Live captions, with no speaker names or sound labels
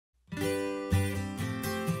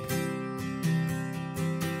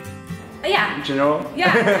Yeah. in general?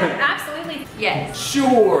 Yeah, absolutely. Yes.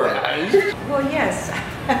 Sure. Well, yes.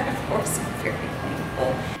 Of course, I'm very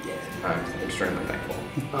thankful. Yeah, I'm extremely thankful.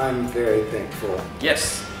 I'm very thankful.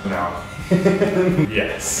 Yes. No.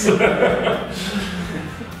 Yes.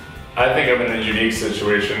 I think I'm in a unique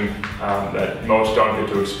situation that most don't get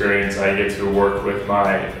to experience. I get to work with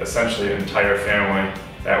my essentially entire family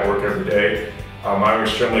at work every day. I'm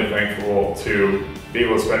extremely thankful to be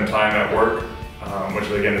able to spend time at work, which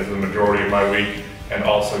again is the majority of my week, and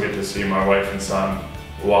also get to see my wife and son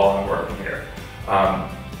while I'm working here.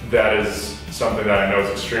 That is something that I know is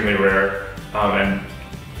extremely rare, and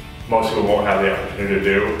most people won't have the opportunity to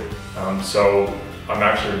do. So I'm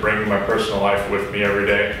actually bringing my personal life with me every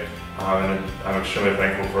day, and I'm extremely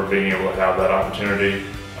thankful for being able to have that opportunity,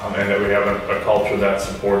 and that we have a culture that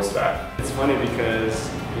supports that. It's funny because,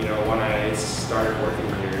 you know, when I started working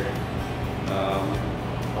here,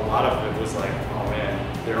 a lot of it was like, oh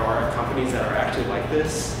man, there are companies that are actually like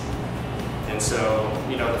this. And so,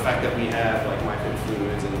 you know, the fact that we have like My Fit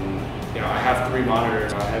Foods, and, you know, I have 3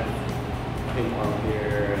 monitors, I have ping pong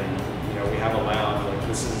here, and, you know, we have a lounge. Like,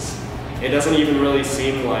 this is, it doesn't even really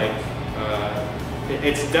seem like,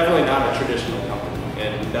 it's definitely not a traditional company,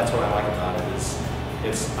 and that's what I like about it.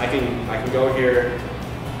 Is I can go here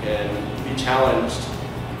and be challenged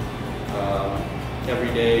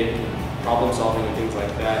every day, problem solving and things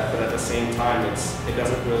like that. But at the same time, it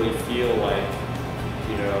doesn't really feel like,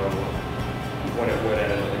 you know, what it would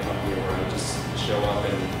at another company where I just show up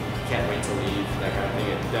and can't wait to leave, that kind of thing.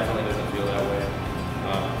 It definitely doesn't feel that way.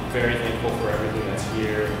 Very thankful for everything that's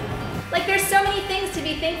here. Like, there's so many things to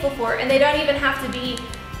be thankful for, and they don't even have to be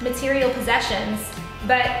material possessions.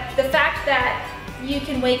 But the fact that you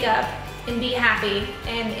can wake up and be happy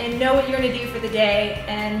and know what you're gonna do for the day,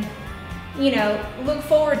 and, you know, look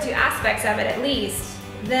forward to aspects of it at least,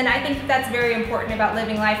 then I think that's very important about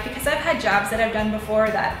living life, because I've had jobs that I've done before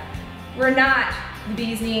that were not the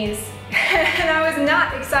bee's knees, and I was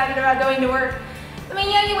not excited about going to work. I mean,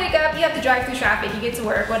 yeah, you wake up, you have to drive through traffic, you get to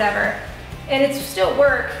work, whatever. And it's still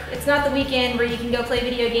work. It's not the weekend where you can go play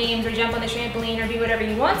video games or jump on the trampoline or do whatever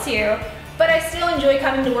you want to. But I still enjoy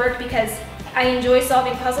coming to work because I enjoy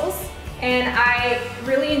solving puzzles and I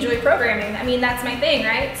really enjoy programming. I mean, that's my thing,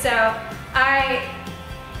 right? So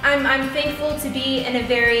I'm thankful to be in a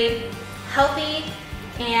very healthy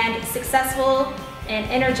and successful and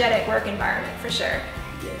energetic work environment, for sure.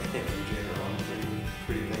 Yeah, I think in general I'm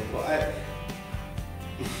pretty thankful. I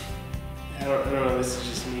don't know if this is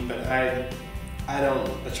just me, but I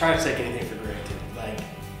try not to take anything for granted. Like,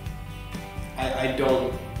 I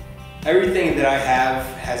don't, everything that I have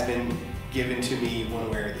has been given to me one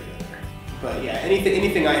way or the other. But yeah,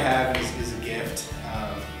 anything I have is a gift,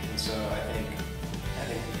 and so I think we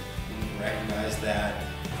can recognize that.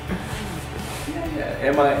 Yeah.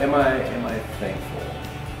 Am I thankful?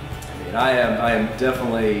 I mean, I am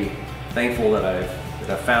definitely thankful that I've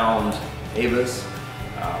found ABIS.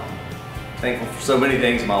 Thankful for so many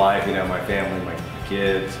things in my life, you know, my family, my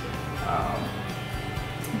kids.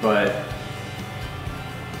 But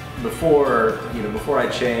before I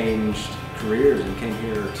changed careers and came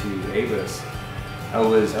here to ABIS, I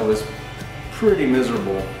was pretty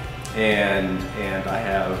miserable, and I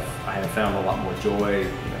have found a lot more joy, you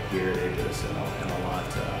know, here at ABIS, and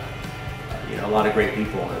a lot of great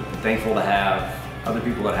people. And I'm thankful to have other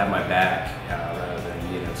people that have my back, rather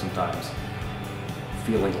than, you know, sometimes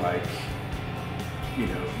feeling like, you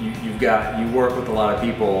know, you work with a lot of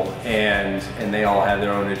people and they all have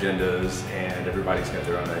their own agendas, and everybody's got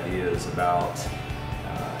their own ideas about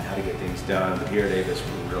how to get things done. But here at ABIS,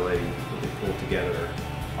 we really pull together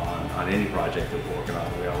on any project that we're working on.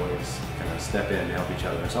 We always kind of step in to help each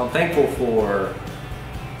other. So I'm thankful for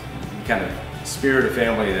the kind of spirit of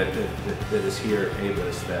family that is here at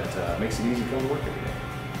ABIS that makes it easy to come to work every day.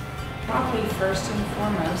 Probably first and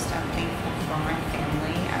foremost, I'm thankful for my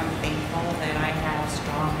family. I'm thankful that I have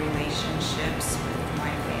strong relationships with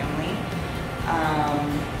my family.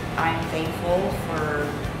 I'm thankful for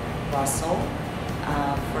Russell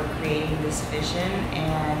for creating this vision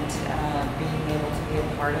and being able to be a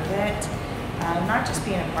part of it. Not just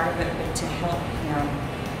being a part of it, but to help him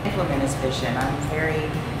implement his vision. I'm very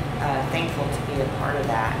thankful to be a part of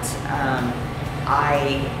that.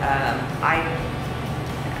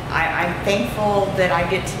 I'm thankful that I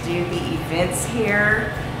get to do the events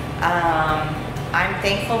here. I'm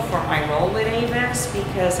thankful for my role at ABIS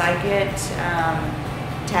because I get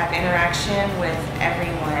to have interaction with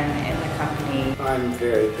everyone in the company. I'm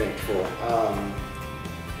very thankful.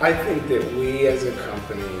 I think that we as a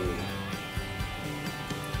company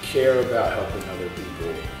care about helping other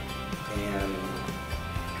people, and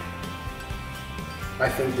I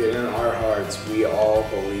think that in our hearts we all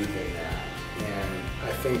believe in that. And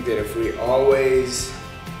I think that if we always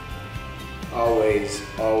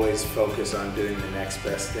focus on doing the next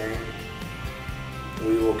best thing,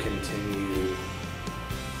 we will continue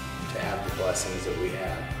to have the blessings that we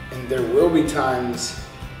have. And there will be times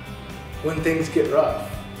when things get rough.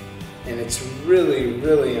 And it's really,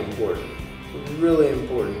 really important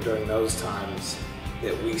during those times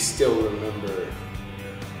that we still remember,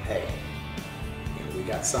 hey, we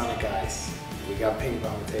got Sonic Ice, we got ping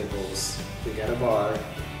pong tables, we got a bar.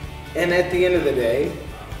 And at the end of the day,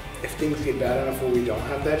 if things get bad enough where we don't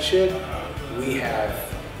have that shit, we have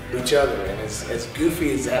each other. And as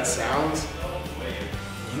goofy as that sounds,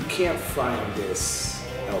 you can't find this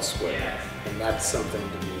elsewhere. And that's something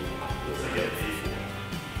to be really grateful for.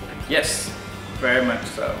 Yes, very much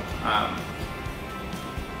so. I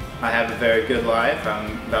have a very good life.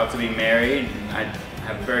 I'm about to be married, and I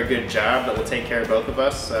have a very good job that will take care of both of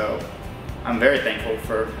us. So I'm very thankful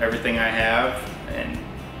for everything I have and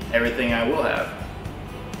everything I will have.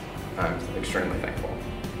 I'm extremely thankful.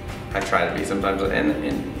 I try to be sometimes, and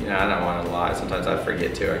you know, I don't want to lie. Sometimes I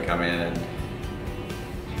forget to. I come in and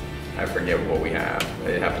I forget what we have.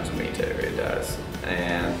 It happens to me too. It does,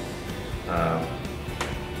 and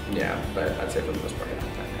yeah. But I'd say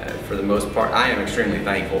for the most part, I am extremely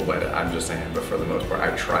thankful. But I'm just saying. But for the most part,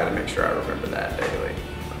 I try to make sure I remember that daily.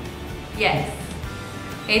 Yes.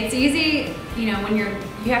 It's easy, you know, when you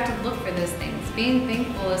have to look for those things. Being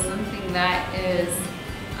thankful is something that is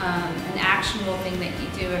an actionable thing that you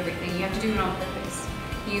do everything. You have to do it on purpose.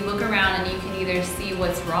 You look around and you can either see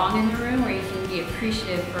what's wrong in the room or you can be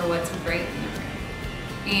appreciative for what's great in the room.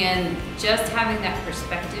 And just having that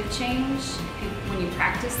perspective change, when you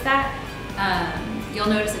practice that, you'll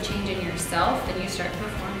notice a change in yourself and you start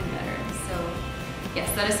performing better. So yes,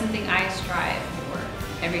 that is something I strive for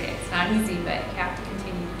every day. It's not easy, but you have to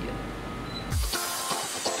continue to